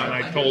coleslaw, and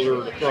I told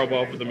her to throw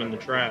both of them in the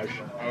trash.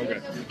 Okay.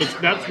 But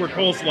that's where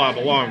coleslaw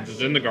belongs,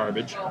 is in the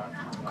garbage.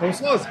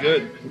 Coleslaw is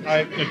good.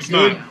 It's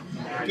good,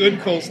 not. Good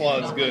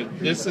coleslaw is good.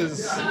 This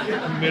is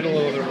middle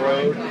of the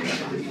road.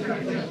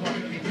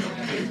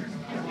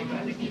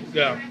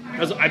 Yeah.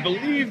 Because I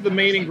believe the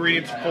main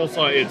ingredients of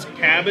coleslaw is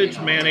cabbage,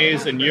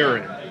 mayonnaise, and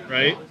urine,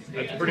 right?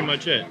 That's pretty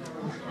much it.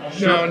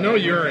 No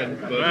urine,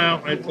 but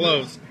Well,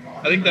 close.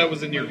 I think that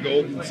was in your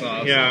golden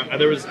sauce. Yeah,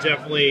 there was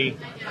definitely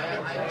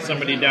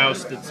somebody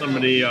doused it.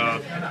 Somebody,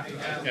 yeah,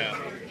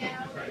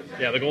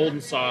 the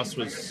golden sauce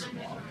was.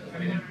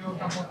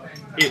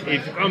 If you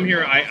come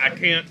here, I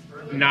can't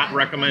not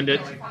recommend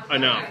it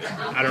enough.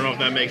 I don't know if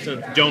that makes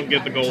sense. Don't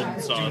get the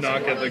golden sauce. Do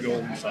not get the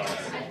golden sauce.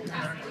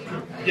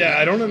 Yeah,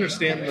 I don't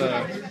understand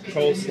the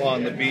coleslaw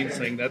and the beans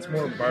thing. That's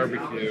more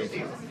barbecue.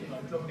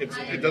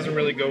 It doesn't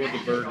really go with the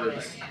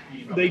burgers.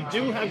 They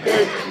do have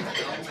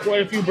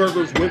quite a few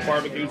burgers with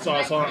barbecue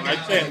sauce on.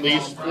 I'd say at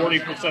least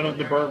 40% of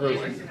the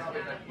burgers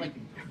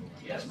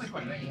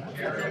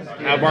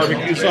have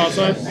barbecue sauce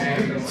on.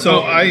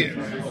 So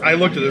I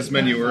looked at this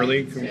menu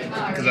early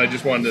because I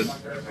just wanted to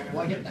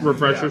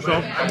Refresh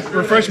yourself.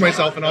 refresh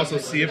myself and also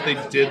see if they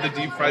did the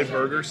deep fried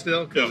burger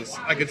still, because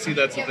I could see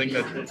that's a thing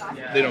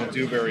that they don't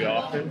do very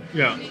often.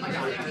 Yeah.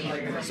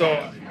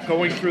 So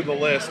going through the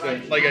list,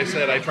 and like I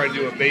said, I tried to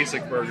do a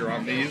basic burger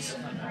on these,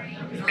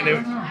 and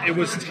it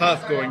was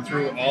tough going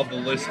through all the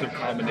list of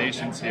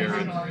combinations here.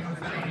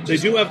 They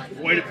do have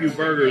quite a few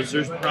burgers.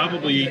 There's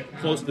probably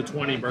close to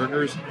 20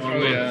 burgers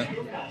on them. Yeah.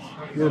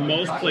 Where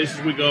most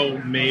places we go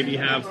maybe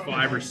have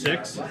 5 or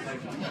 6.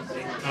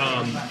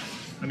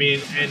 I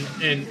mean,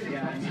 and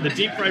the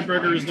deep fried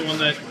burger is the one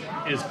that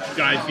is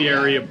Guy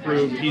Fieri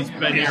approved. He's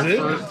been Is here it?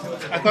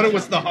 for. I thought it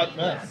was the hot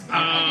mess.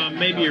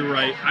 Maybe you're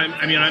right.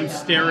 I'm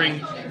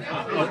staring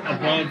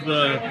above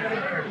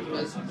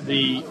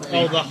The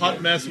the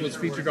Hot Mess was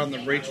featured on the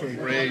Rachel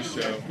Ray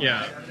show.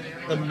 yeah.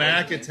 The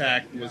Mac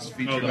Attack was Oh,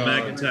 featured the on.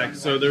 Mac Attack.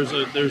 So there's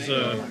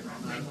a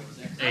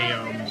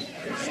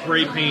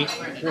spray paint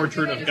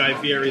portrait of Guy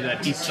Fieri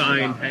that he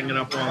signed hanging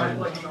up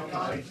on.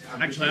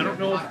 Actually, I don't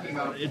know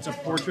if it's a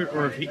portrait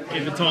or if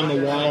it's on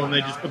the wall and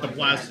they just put the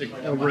plastic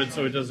over it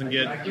so it doesn't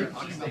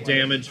get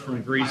damaged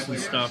from grease and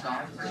stuff.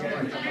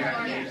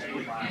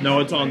 No,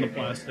 it's on the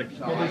plastic.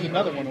 Well, there's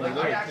another one over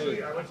there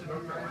too.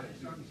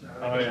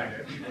 Oh yeah.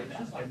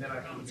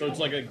 So it's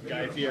like a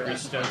Guy Fieri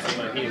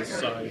stencil that he has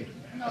signed.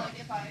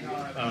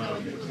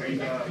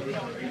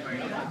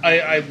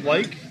 I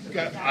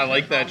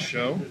like that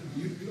show.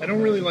 I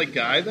don't really like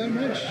Guy that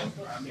much,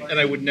 and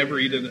I would never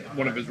eat at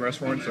one of his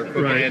restaurants or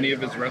cook Right. any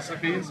of his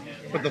recipes.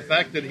 But the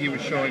fact that he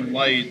was showing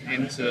light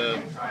into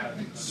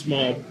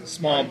small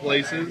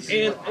places,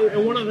 And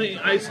one of the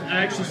I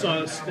actually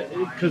saw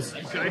because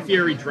Guy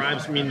Fieri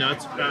drives me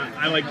nuts.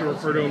 I like to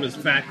refer to him as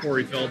Fat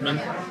Corey Feldman.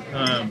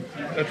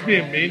 that's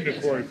being mean to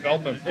Corey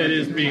Feldman. It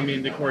is being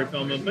mean to Corey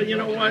Feldman, but you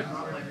know what?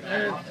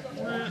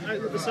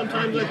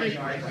 Sometimes I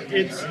think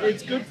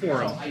it's good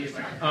for him.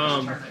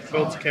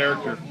 Builds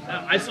character.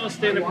 I saw a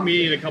stand-up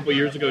comedian a couple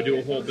years ago do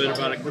a whole bit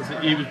about it because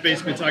he was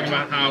basically talking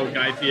about how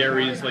Guy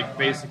Fieri is like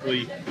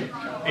basically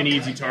an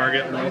easy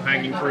target,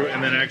 low-hanging fruit,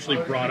 and then actually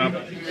brought up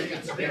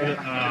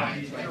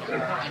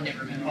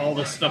all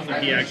the stuff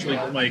that he actually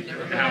like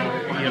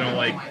how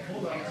like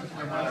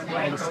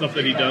all the stuff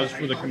that he does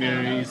for the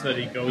communities that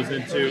he goes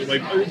into.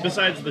 Like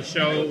besides the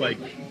show, like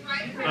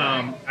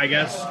I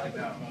guess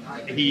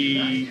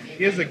he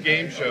has a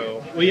game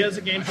show. Well, he has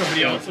a game show, but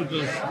he also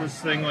does this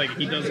thing like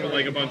he does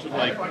like a bunch of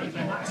like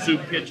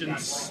soup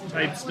kitchens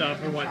type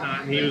stuff or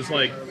whatnot. And he was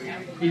like,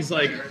 he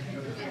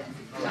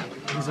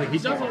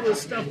does all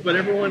this stuff, but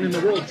everyone in the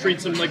world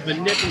treats him like the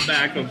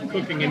Nickelback of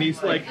cooking. And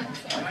he's like,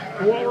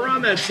 while we're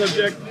on that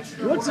subject,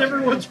 what's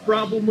everyone's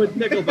problem with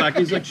Nickelback?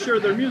 He's like, sure,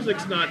 their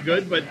music's not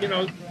good, but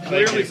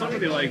clearly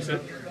somebody likes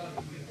it.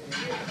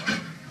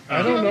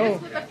 I don't know.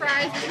 With the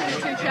fries between the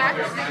two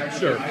checks.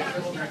 Sure.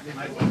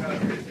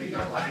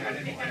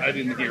 I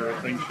didn't hear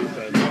a thing she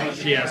said.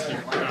 She asked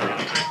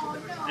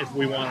if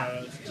we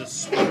want to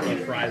split the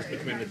fries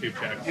between the two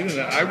checks. Even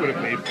that, I would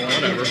have paid for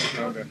it.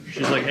 Whatever. Okay.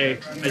 She's like, hey,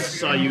 I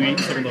saw you eat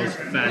some of those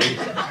fatties.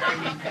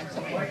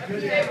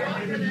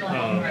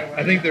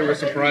 I think they were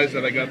surprised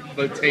that I got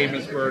the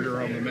tamest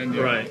burger on the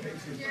menu. Right.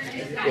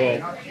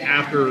 Well,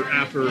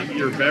 after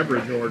your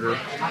beverage order.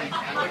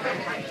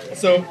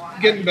 So,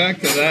 getting back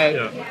to that,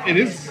 Yeah. it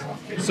is...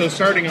 So,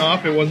 starting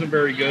off, it wasn't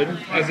very good.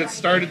 As it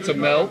started to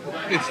melt,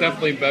 it's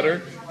definitely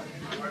better.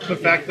 The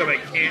fact that I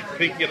can't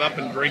pick it up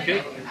and drink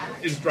it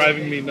is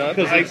driving me nuts.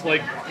 Because it's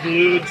like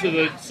glued to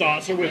the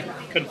saucer with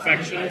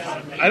confections.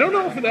 I don't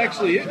know if it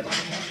actually is.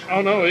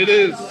 Oh, no, it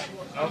is.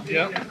 Oh,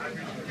 yeah.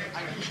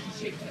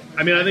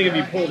 I mean, I think if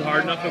you pulled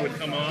hard enough, it would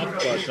come off,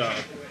 but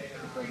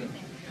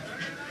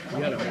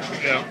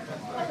Yeah.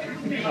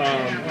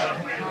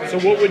 So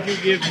what would you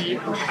give you?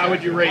 How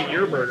would you rate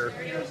your burger?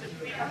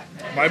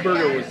 My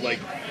burger was like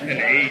an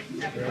 8.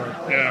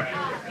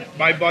 Yeah.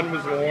 My bun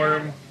was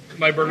warm.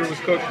 My burger was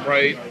cooked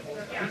right.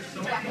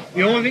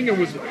 The only thing it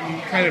was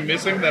kind of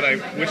missing that I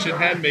wish it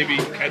had, maybe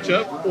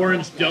ketchup.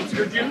 Orange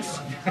dumpster juice?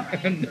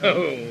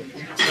 No.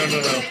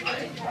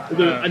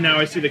 And now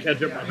I see the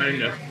ketchup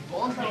behind us.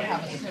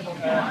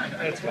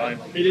 That's fine.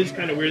 It is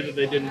kind of weird that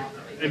they didn't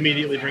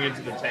immediately bring it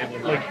to the table.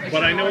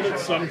 But I know that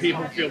some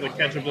people feel that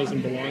ketchup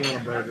doesn't belong on a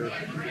burger.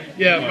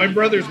 Yeah, my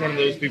brother's one of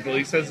those people.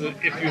 He says that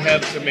if you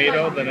have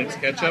tomato, then it's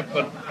ketchup.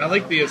 But I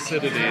like the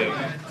acidity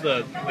of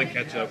the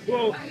ketchup.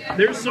 Well,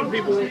 there's some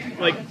people,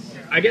 like,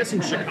 I guess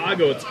in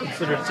Chicago it's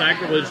considered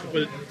sacrilege to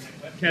put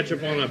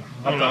ketchup on a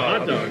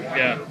hot dog.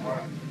 Yeah.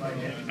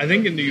 I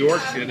think in New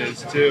York it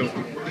is too.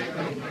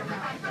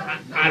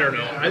 I don't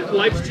know.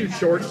 Life's too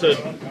short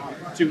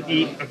to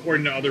eat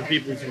according to other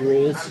people's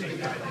rules.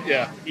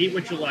 Yeah. Eat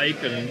what you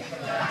like and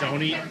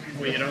don't eat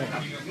what you don't.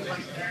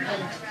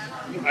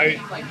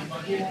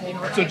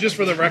 So just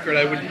for the record,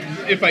 I would,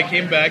 if I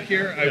came back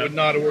here, I would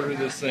not order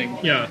this thing.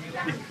 Yeah.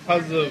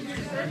 Because of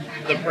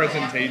the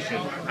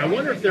presentation. I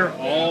wonder if they're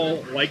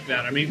all like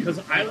that. I mean, because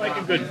I like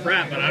a good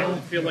frat, but I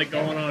don't feel like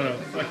going on a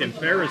fucking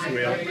Ferris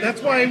wheel.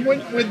 That's why I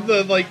went with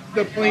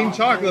the plain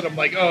chocolate. I'm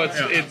like, oh,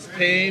 Yeah. it's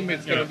tame.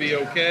 It's gonna be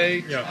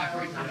okay.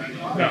 Yeah.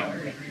 No.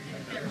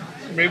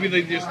 Maybe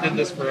they just did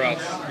this for us.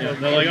 Yeah.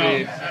 They're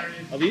like,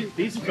 oh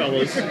these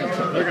fellas,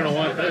 they're going to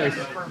want this.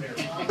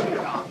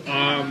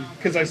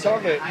 Because I saw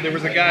that there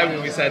was a guy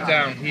when we sat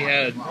down. He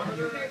had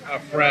a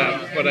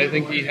frap, but I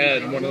think he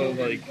had one of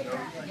the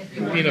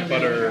peanut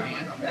butter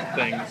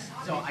things.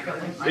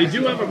 They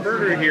do have a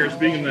burger here,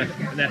 speaking of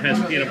that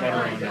has peanut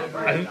butter on it.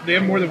 I think they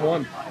have more than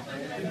one.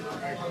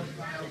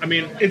 I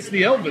mean, It's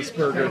the Elvis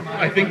burger.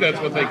 I think that's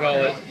what they call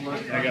it.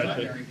 I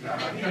got you.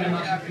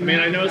 I mean,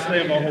 I noticed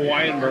they have a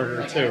Hawaiian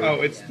burger too.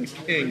 Oh, it's the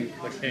King.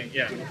 The king,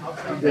 yeah.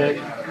 Well,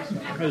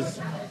 because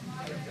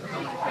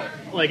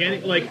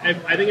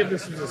I think if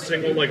this was a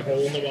single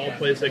hole in the wall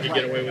place, I could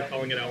get away with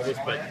calling it Elvis.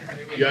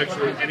 But you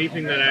actually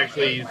anything that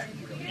actually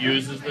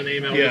uses the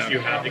name Elvis, Yeah.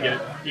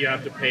 you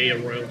have to pay a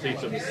royalty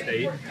to the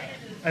state.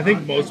 I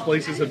think most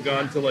places have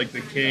gone to like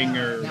the King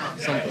or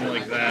something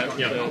like that.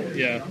 Yeah.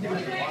 Yeah.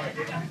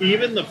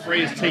 Even the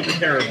phrase "taking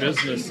care of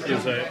business"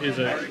 is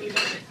a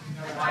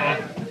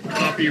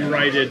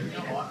copyrighted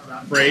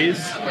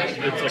phrase.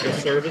 It's like a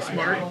service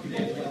mark.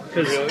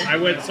 Because Really? I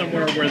went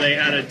somewhere where they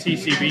had a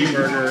TCB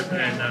burger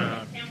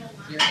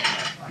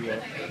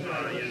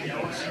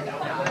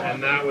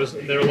and that was,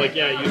 they're like,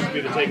 yeah, it used to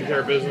be the taking care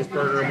of business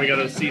burger, and we got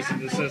a cease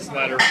and desist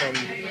letter from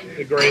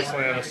the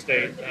Graceland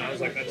estate. And I was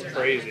like, that's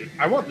crazy.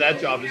 I want that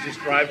job, is just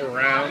drive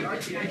around,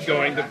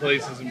 going to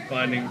places and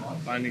finding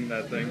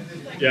that thing.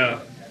 Yeah.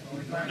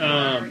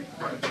 I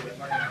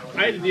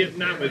did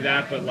not with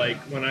that, but like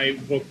when I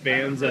booked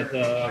bands at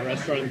the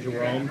restaurant in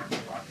Jerome,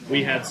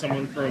 we had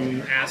someone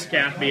from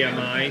ASCAP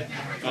BMI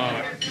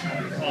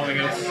calling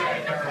us,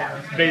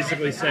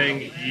 basically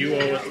saying you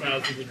owe us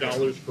thousands of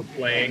dollars for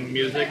playing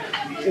music,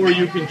 or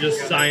you can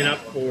just sign up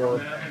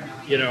for,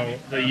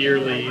 the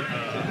yearly.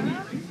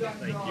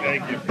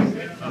 Thank you.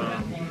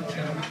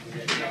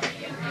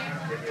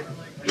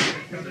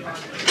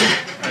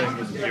 I think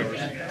this is yours.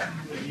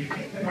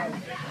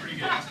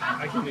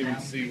 I can't even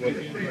see what.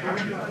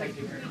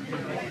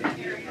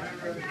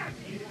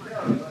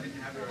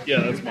 Yeah,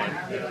 that's mine.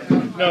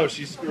 No,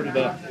 she screwed it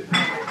up.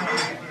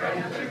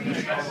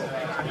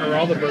 Are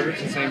all the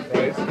burgers the same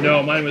price?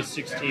 No, mine was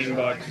 $16.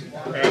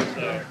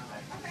 So.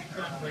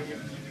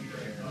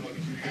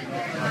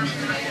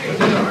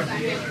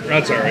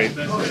 That's all right.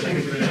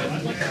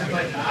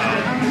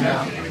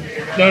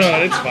 No,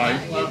 it's fine.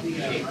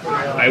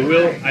 I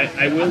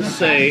will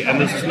say, and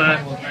this is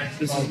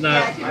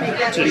not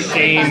to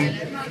shame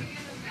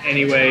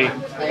anyway,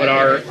 but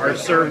our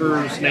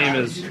server's name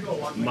is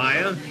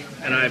Maya,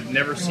 and I've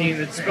never seen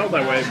it spelled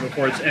that way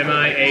before. It's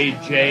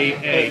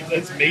Miaja.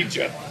 That's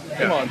Maja.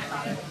 Come on.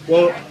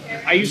 Well,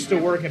 I used to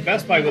work at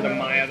Best Buy with a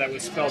Maya that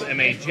was spelled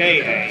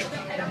Maja,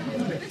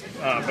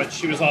 but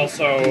she was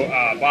also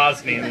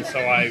Bosnian, so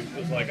I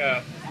was like,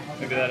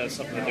 maybe that has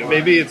something to do with it.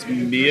 Maybe it's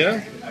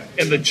Mia,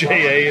 and the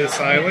J-A is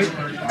silent.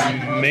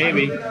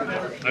 Maybe.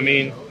 I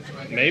mean,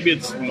 maybe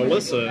it's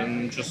Melissa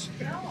and just,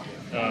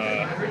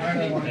 yeah.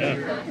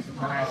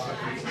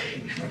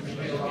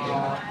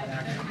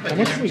 How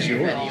much was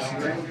yours?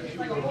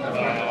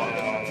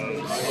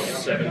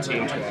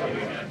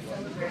 17.12.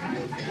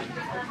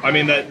 I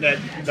mean, that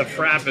the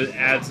frap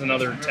adds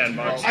another $10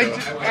 to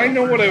it. I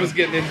know what I was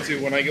getting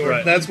into when I go.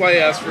 Right. That's why I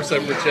asked for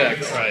separate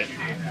checks. Right.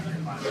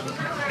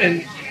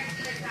 And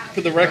for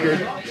the record,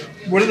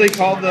 what do they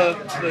call the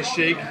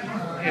shake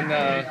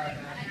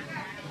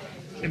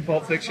in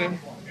Pulp Fiction?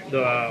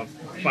 The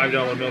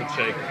 $5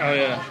 milkshake. Oh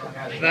yeah,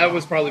 that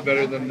was probably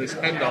better than this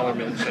 $10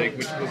 milkshake,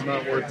 which was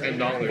not worth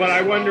 $10. But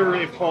I wonder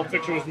if Pulp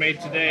Fiction was made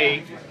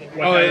today.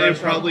 It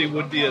probably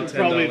would be a $10.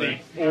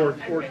 Probably or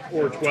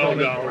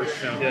 $12.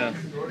 Yeah.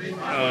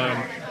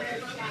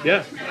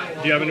 Yeah.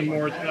 Do you have any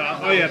more?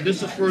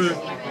 This is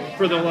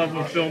for the Love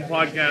of Film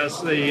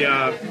podcast, the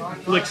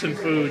Flicks and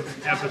Food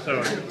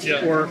episode.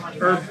 Yeah. Or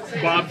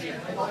Bob.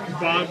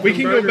 We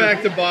can Burger. go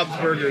back to Bob's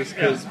Burgers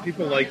because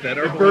people like that.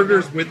 Or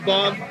Burgers with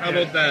Bob. How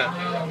about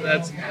that?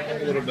 That's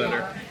a little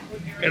better.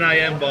 And I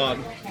am Bob.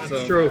 So.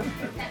 It's true.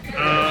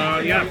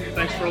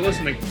 Thanks for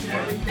listening.